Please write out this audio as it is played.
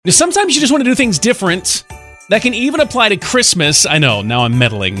Sometimes you just want to do things different. That can even apply to Christmas. I know, now I'm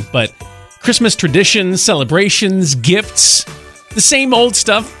meddling, but Christmas traditions, celebrations, gifts, the same old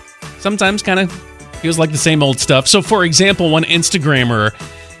stuff. Sometimes kind of feels like the same old stuff. So, for example, one Instagrammer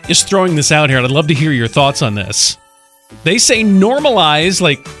is throwing this out here, and I'd love to hear your thoughts on this. They say normalize,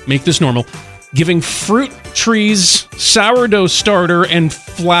 like make this normal, giving fruit trees, sourdough starter, and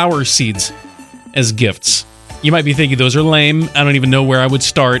flower seeds as gifts. You might be thinking those are lame. I don't even know where I would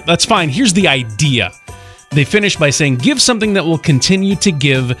start. That's fine. Here's the idea. They finish by saying, give something that will continue to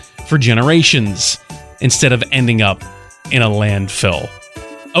give for generations instead of ending up in a landfill.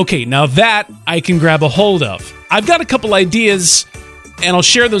 Okay, now that I can grab a hold of. I've got a couple ideas, and I'll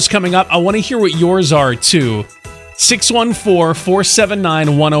share those coming up. I want to hear what yours are, too.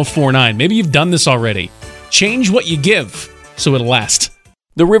 614-479-1049. Maybe you've done this already. Change what you give so it'll last.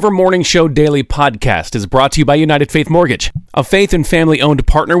 The River Morning Show Daily Podcast is brought to you by United Faith Mortgage, a faith and family-owned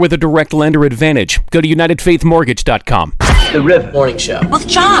partner with a direct lender advantage. Go to UnitedFaithMortgage.com. The River Morning Show with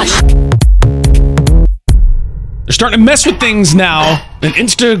Josh. They're starting to mess with things now. An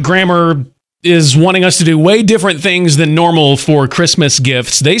Instagrammer is wanting us to do way different things than normal for Christmas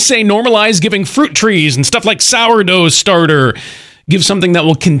gifts. They say normalize giving fruit trees and stuff like sourdough starter. Give something that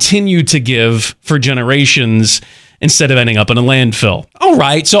will continue to give for generations instead of ending up in a landfill. All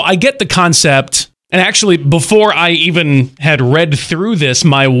right, so I get the concept. And actually, before I even had read through this,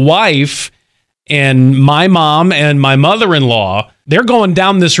 my wife and my mom and my mother-in-law, they're going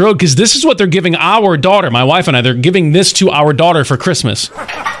down this road because this is what they're giving our daughter, my wife and I. They're giving this to our daughter for Christmas.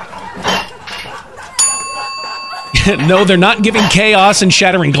 No, they're not giving chaos and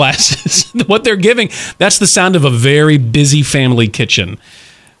shattering glasses. What they're giving, that's the sound of a very busy family kitchen.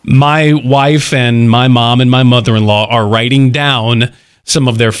 My wife and my mom and my mother-in-law are writing down some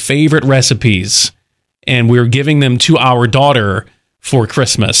of their favorite recipes, and we're giving them to our daughter for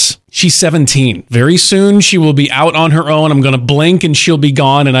Christmas. She's 17. Very soon, she will be out on her own. I'm going to blink and she'll be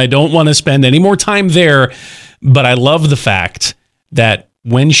gone, and I don't want to spend any more time there, but I love the fact that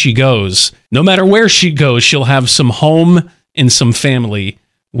when she goes, no matter where she goes, she'll have some home and some family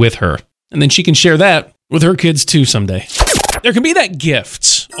with her. And then she can share that with her kids too someday. There can be that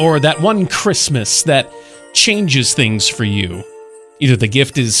gift or that one Christmas that changes things for you. Either the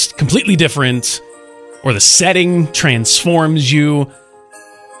gift is completely different or the setting transforms you.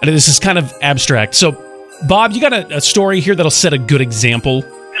 I know this is kind of abstract. So, Bob, you got a story here that'll set a good example?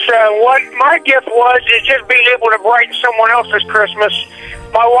 So what my gift was is just being able to brighten someone else's Christmas.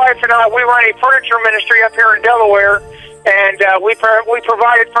 My wife and I, we run a furniture ministry up here in Delaware, and we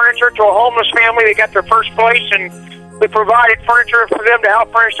provided furniture to a homeless family. They got their first place, and we provided furniture for them to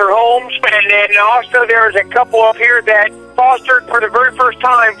help furnish their homes. And then also there's a couple up here that fostered for the very first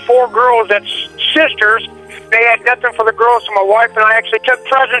time 4 girls that's sisters. They had nothing for the girls, so my wife and I actually took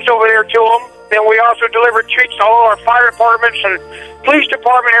presents over there to them. Then we also delivered treats to all our fire departments and police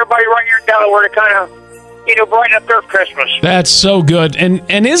department, everybody right here in Delaware to kind of, brighten up their Christmas. That's so good. And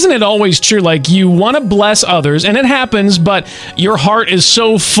isn't it always true? Like, you want to bless others, and it happens, but your heart is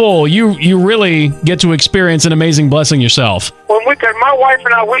so full. You really get to experience an amazing blessing yourself. My wife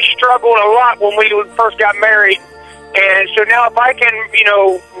and I, we struggled a lot when we first got married. And so now if I can,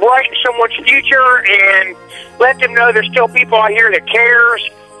 brighten someone's future and let them know there's still people out here that cares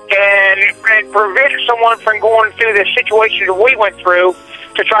and prevent someone from going through the situations that we went through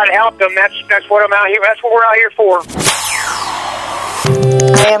to try to help them, that's what I'm out here. That's what we're out here for.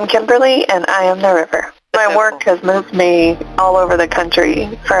 I am Kimberly, and I am the River. My work has moved me all over the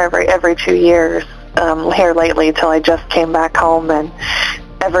country for every 2 years here lately till I just came back home, and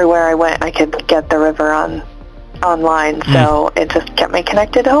everywhere I went I could get the River online, so it just kept me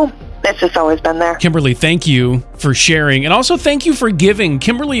connected to home. It's just always been there. Kimberly, thank you for sharing, and also thank you for giving.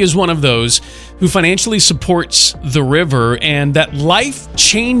 Kimberly is one of those who financially supports the River, and that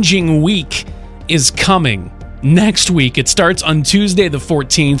life-changing week is coming next week. It starts on Tuesday the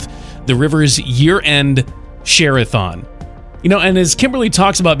 14th, the River's year-end share-a-thon. And as Kimberly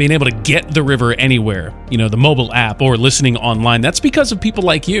talks about being able to get the River anywhere, the mobile app or listening online, that's because of people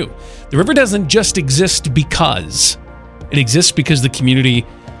like you. The River doesn't just exist because. It exists because the community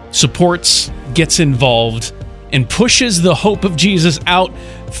supports, gets involved, and pushes the hope of Jesus out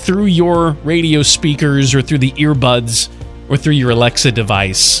through your radio speakers or through the earbuds or through your Alexa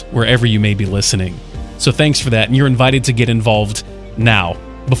device, wherever you may be listening. So thanks for that, and you're invited to get involved now.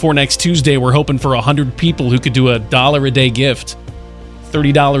 Before next Tuesday, we're hoping for 100 people who could do $1 a day gift,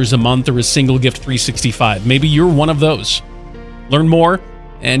 $30 a month, or a single gift $365. Maybe you're one of those. Learn more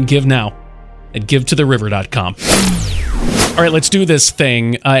and give now at givetothe river.com. All right, let's do this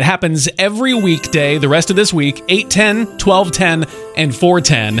thing. It happens every weekday, the rest of this week, 8:10, 12:10, and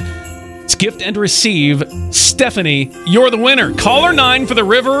 4:10. It's gift and receive. Stephanie, you're the winner. Caller 9 for the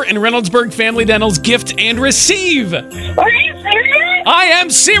River and Reynoldsburg Family Dental's gift and receive. Are you serious? I am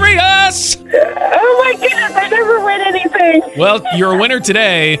serious! Oh my goodness, I never win anything. Well, you're a winner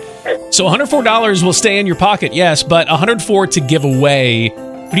today. So $104 will stay in your pocket, yes, but $104 to give away.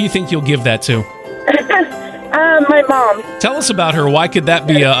 Who do you think you'll give that to? My mom. Tell us about her. Why could that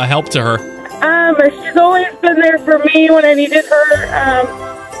be a help to her? She's always been there for me when I needed her.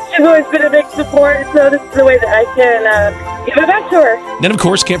 She's always been a big support, so this is the way that I can give it back to her. Then, of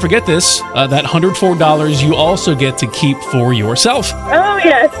course, can't forget this. That $104 you also get to keep for yourself. Oh,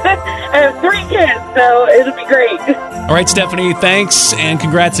 yes. I have 3 kids, so it'll be great. All right, Stephanie, thanks, and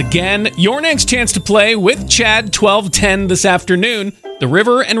congrats again. Your next chance to play with Chad, 12:10 this afternoon. The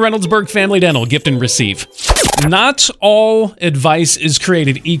River and Reynoldsburg Family Dental gift and receive. Not all advice is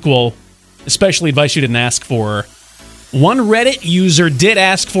created equal, especially advice you didn't ask for. One Reddit user did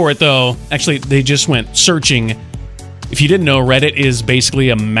ask for it, though. Actually, they just went searching. If you didn't know, Reddit is basically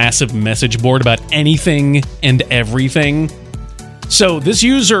a massive message board about anything and everything. So this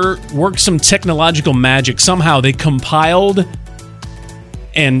user worked some technological magic. Somehow they compiled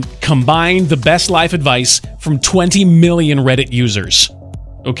and combined the best life advice from 20 million Reddit users.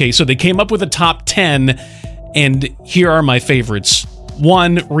 Okay, so they came up with a top 10, and here are my favorites.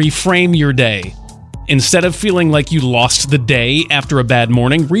 1, reframe your day. Instead of feeling like you lost the day after a bad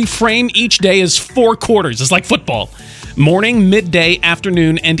morning, reframe each day as 4 quarters. It's like football. Morning, midday,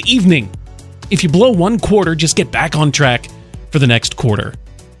 afternoon, and evening. If you blow 1 quarter, just get back on track for the next quarter.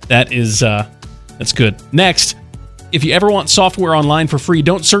 That's good. Next, if you ever want software online for free,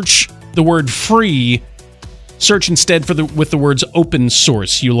 don't search the word free. Search instead with the words open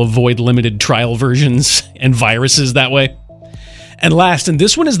source. You'll avoid limited trial versions and viruses that way. And last, and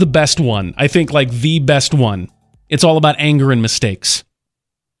this one is the best one, I think like the best one. It's all about anger and mistakes.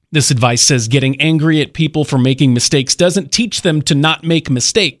 This advice says getting angry at people for making mistakes doesn't teach them to not make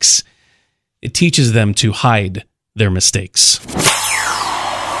mistakes. It teaches them to hide their mistakes.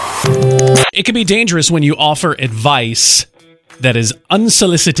 It can be dangerous when you offer advice that is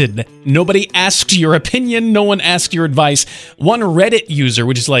unsolicited. Nobody asked your opinion. No one asked your advice. One Reddit user,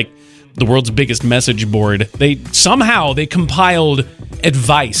 which is like the world's biggest message board, they compiled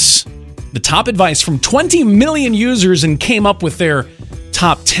advice, the top advice from 20 million users, and came up with their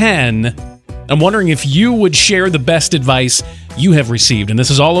top 10. I'm wondering if you would share the best advice you have received. And this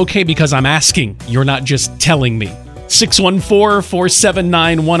is all okay because I'm asking. You're not just telling me.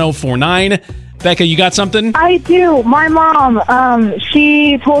 614-479-1049. Becca, you got something? I do. My mom,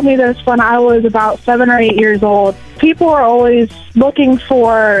 she told me this when I was about 7 or 8 years old. People are always looking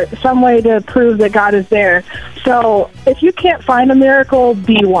for some way to prove that God is there. So if you can't find a miracle,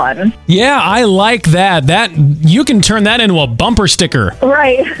 be one. Yeah, I like that. That you can turn that into a bumper sticker.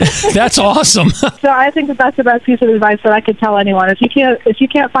 Right. That's awesome. So I think that that's the best piece of advice that I could tell anyone. If you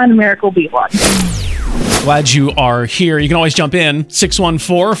can't find a miracle, be one. Glad you are here. You can always jump in.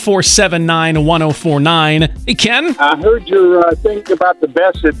 614-479-1049. Hey, Ken? I heard your thing about the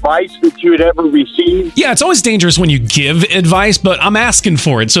best advice that you had ever received. Yeah, it's always dangerous when you give advice, but I'm asking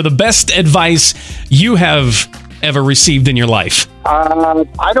for it. So the best advice you have ever received in your life?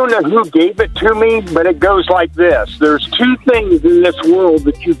 I don't know who gave it to me, but it goes like this. There's 2 things in this world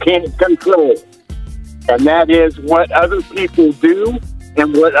that you can't control, and that is what other people do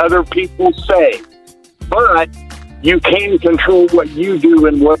and what other people say. But you can control what you do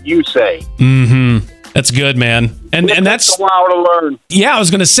and what you say. Mm-hmm. That's good, man. And that's a while to learn. Yeah, I was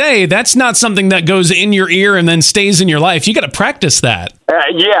going to say, that's not something that goes in your ear and then stays in your life. You got to practice that.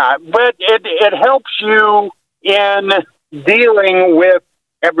 Yeah, but it helps you in dealing with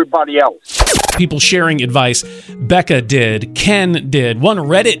everybody else. People sharing advice. Becca did. Ken did. One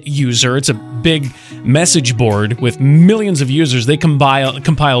Reddit user, it's a big message board with millions of users. They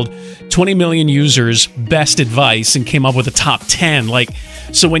compiled 20 million users' best advice and came up with a top 10.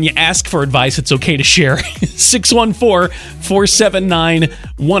 So when you ask for advice, it's okay to share.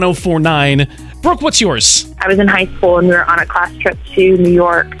 614-479-1049. Brooke, what's yours? I was in high school and we were on a class trip to New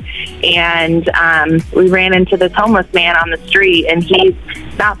York, and we ran into this homeless man on the street, and he's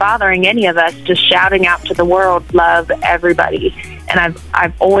not bothering any of us, just shouting out to the world, love everybody. And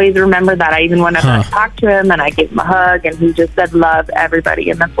I've always remembered that. I even went up and talked to him, and I gave him a hug, and he just said, love everybody.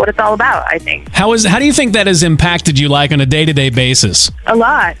 And that's what it's all about, I think. How do you think that has impacted you on a day-to-day basis? A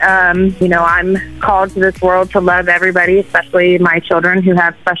lot. I'm called to this world to love everybody, especially my children who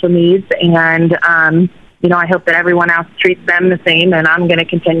have special needs. And I hope that everyone else treats them the same, and I'm going to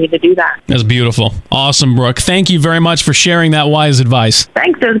continue to do that. That's beautiful. Awesome, Brooke. Thank you very much for sharing that wise advice.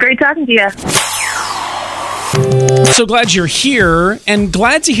 Thanks. It was great talking to you. So glad you're here, and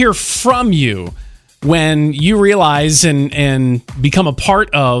glad to hear from you when you realize and become a part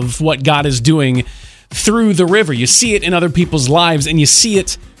of what God is doing through the river. You see it in other people's lives, and you see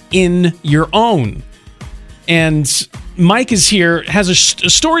it in your own. And Mike is here, has a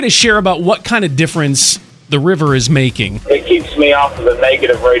story to share about what kind of difference the river is making. It keeps me off of the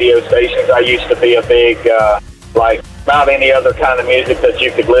negative radio stations. I used to be a big, about any other kind of music that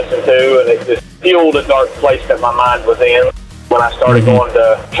you could listen to, and it just fueled a dark place that my mind was in. When I started going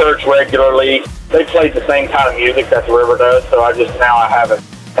to church regularly, they played the same kind of music that the river does, so I have it.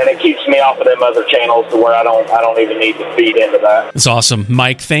 And it keeps me off of them other channels to where I don't even need to feed into that. That's awesome.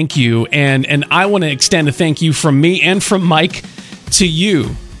 Mike, thank you. And I want to extend a thank you from me and from Mike to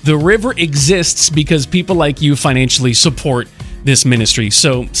you. The river exists because people like you financially support this ministry.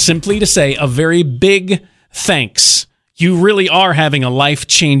 So simply to say a very big thanks. You really are having a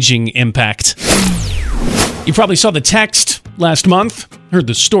life-changing impact. You probably saw the text last month, heard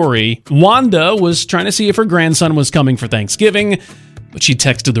the story. Wanda was trying to see if her grandson was coming for Thanksgiving, but she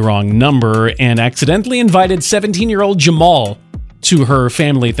texted the wrong number and accidentally invited 17-year-old Jamal to her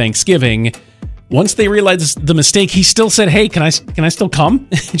family Thanksgiving. Once they realized the mistake, he still said, "Hey, can I still come?"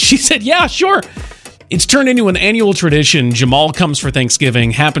 She said, "Yeah, sure." It's turned into an annual tradition. Jamal comes for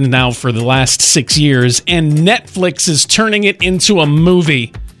Thanksgiving, happened now for the last 6 years, and Netflix is turning it into a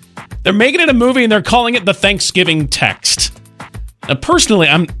movie. They're making it a movie, and they're calling it The Thanksgiving Text. Now, personally,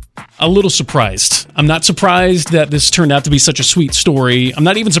 I'm a little surprised. I'm not surprised that this turned out to be such a sweet story. I'm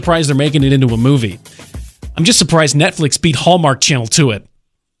not even surprised they're making it into a movie. I'm just surprised Netflix beat Hallmark Channel to it.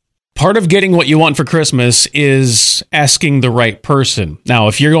 Part of getting what you want for Christmas is asking the right person. Now,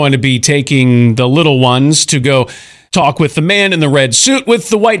 if you're going to be taking the little ones to go talk with the man in the red suit with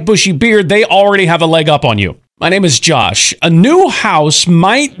the white bushy beard, they already have a leg up on you. My name is Josh. A new house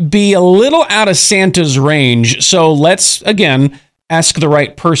might be a little out of Santa's range, so let's, again, ask the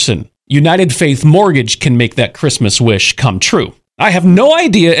right person. United Faith Mortgage can make that Christmas wish come true. I have no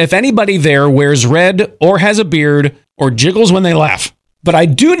idea if anybody there wears red or has a beard or jiggles when they laugh. But I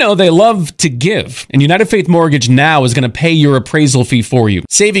do know they love to give, and United Faith Mortgage now is going to pay your appraisal fee for you,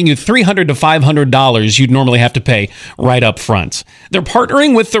 saving you $300 to $500 you'd normally have to pay right up front. They're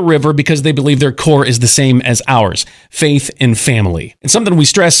partnering with the river because they believe their core is the same as ours, faith and family. It's something we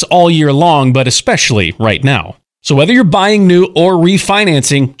stress all year long, but especially right now. So whether you're buying new or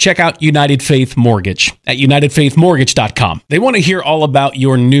refinancing, check out United Faith Mortgage at UnitedFaithMortgage.com. They want to hear all about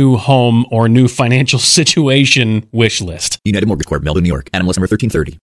your new home or new financial situation wish list. United Mortgage Corp., Melville, New York. NMLS number 1330.